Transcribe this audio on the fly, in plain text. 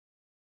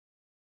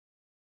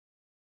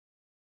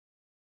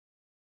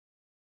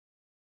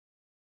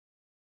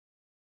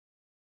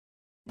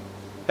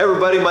Hey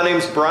everybody, my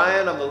name's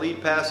Bryan. I'm the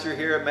lead pastor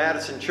here at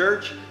Madison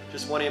Church.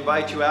 Just want to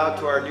invite you out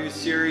to our new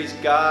series,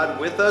 God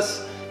With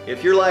Us.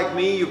 If you're like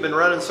me, you've been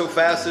running so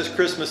fast this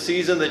Christmas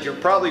season that you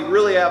probably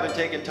really haven't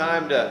taken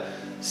time to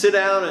sit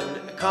down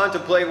and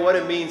contemplate what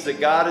it means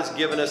that God has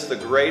given us the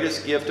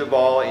greatest gift of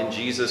all in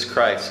Jesus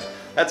Christ.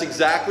 That's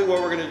exactly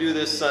what we're going to do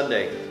this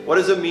Sunday. What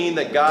does it mean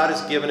that God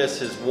has given us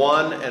His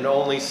one and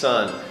only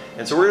Son?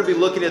 And so we're going to be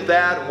looking at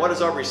that, and what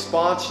is our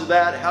response to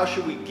that? How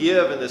should we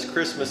give in this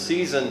Christmas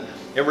season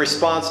in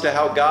response to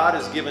how God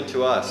has given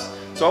to us?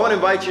 So I want to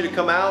invite you to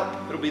come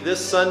out. It'll be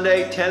this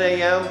Sunday, 10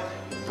 a.m.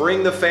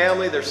 Bring the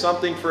family. There's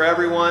something for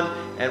everyone,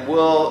 and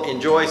we'll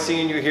enjoy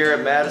seeing you here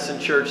at Madison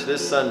Church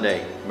this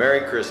Sunday.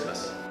 Merry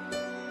Christmas.